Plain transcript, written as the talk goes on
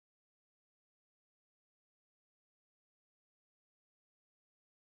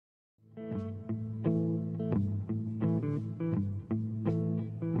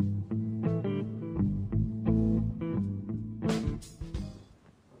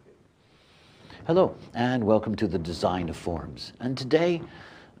Hello, and welcome to the Design of Forms. And today,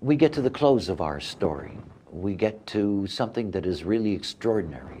 we get to the close of our story. We get to something that is really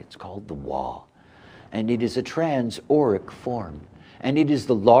extraordinary. It's called the Wa, and it is a transauric form. And it is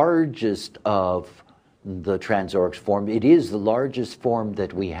the largest of the transauric form. It is the largest form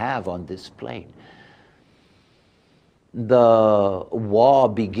that we have on this plane. The Wa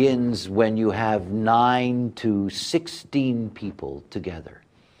begins when you have 9 to 16 people together.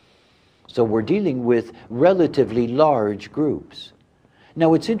 So we're dealing with relatively large groups.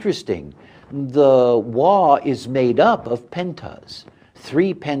 Now it's interesting, the Wa is made up of pentas,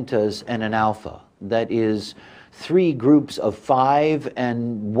 3 pentas and an alpha. That is 3 groups of 5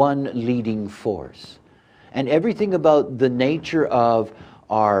 and 1 leading force. And everything about the nature of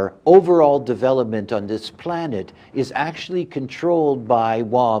our overall development on this planet is actually controlled by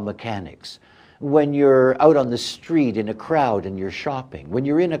Wa mechanics. When you're out on the street in a crowd and you're shopping, when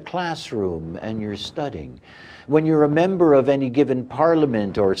you're in a classroom and you're studying, when you're a member of any given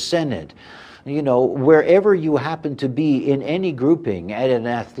parliament or senate, wherever you happen to be in any grouping, at an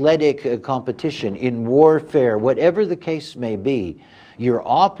athletic competition, in warfare, whatever the case may be, you're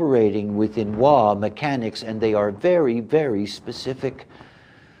operating within Wa mechanics, and they are very, very specific.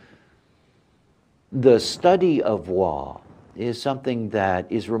 The study of Wa is something that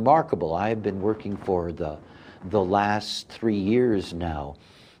is remarkable. I have been working for the last 3 years now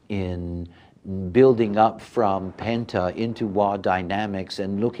in building up from Penta into Wa dynamics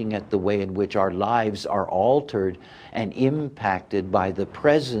and looking at the way in which our lives are altered and impacted by the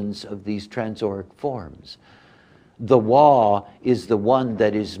presence of these transauric forms. The Wa is the one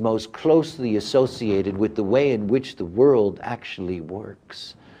that is most closely associated with the way in which the world actually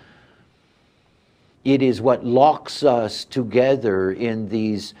works. It is what locks us together in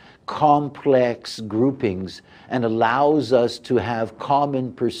these complex groupings and allows us to have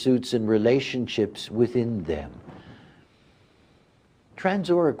common pursuits and relationships within them.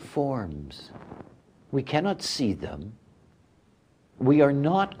 Transauric forms, we cannot see them. We are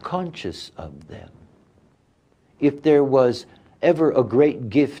not conscious of them. If there was ever a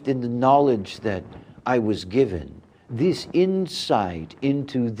great gift in the knowledge that I was given, this insight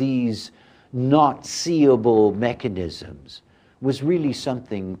into these not seeable mechanisms was really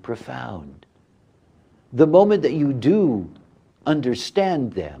something profound. The moment that you do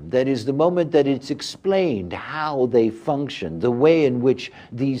understand them, that is the moment that it's explained how they function, the way in which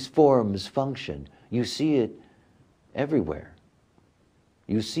these forms function, you see it everywhere.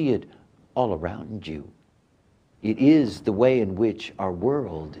 You see it all around you. It is the way in which our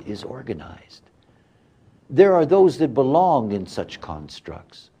world is organized. There are those that belong in such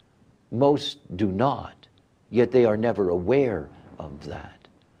constructs. Most do not, yet they are never aware of that.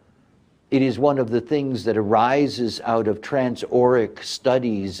 It is one of the things that arises out of transauric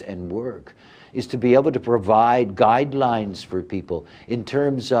studies and work, is to be able to provide guidelines for people in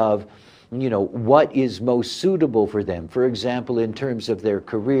terms of, what is most suitable for them. For example, in terms of their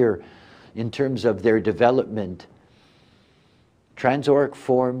career, in terms of their development. Transauric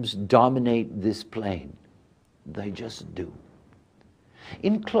forms dominate this plane. They just do.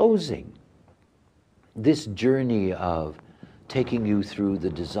 In closing, this journey of taking you through the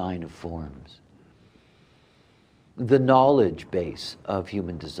design of forms, the knowledge base of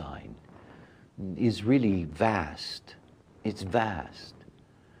human design is really vast. It's vast.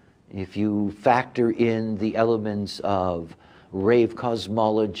 If you factor in the elements of rave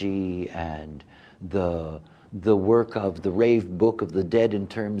cosmology and the work of the rave book of the dead in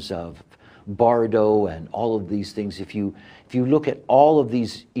terms of Bardo and all of these things, if you look at all of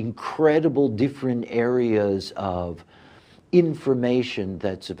these incredible different areas of information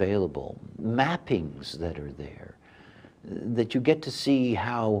that's available, mappings that are there, that you get to see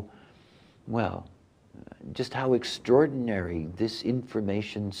how, just how extraordinary this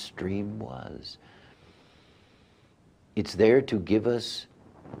information stream was. It's there to give us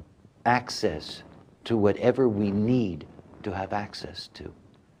access to whatever we need to have access to.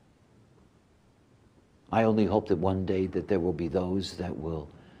 I only hope that one day that there will be those that will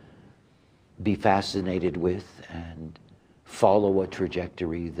be fascinated with and follow a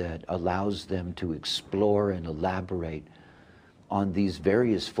trajectory that allows them to explore and elaborate on these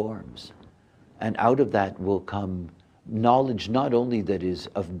various forms. And out of that will come knowledge not only that is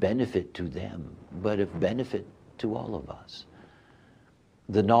of benefit to them, but of benefit to all of us.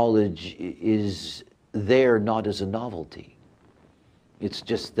 The knowledge is there not as a novelty. It's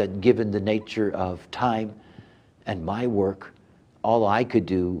just that given the nature of time and my work, all I could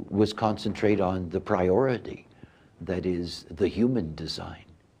do was concentrate on the priority, that is the human design.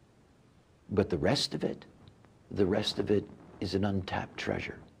 But the rest of it is an untapped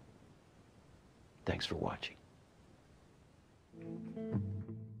treasure. Thanks for watching.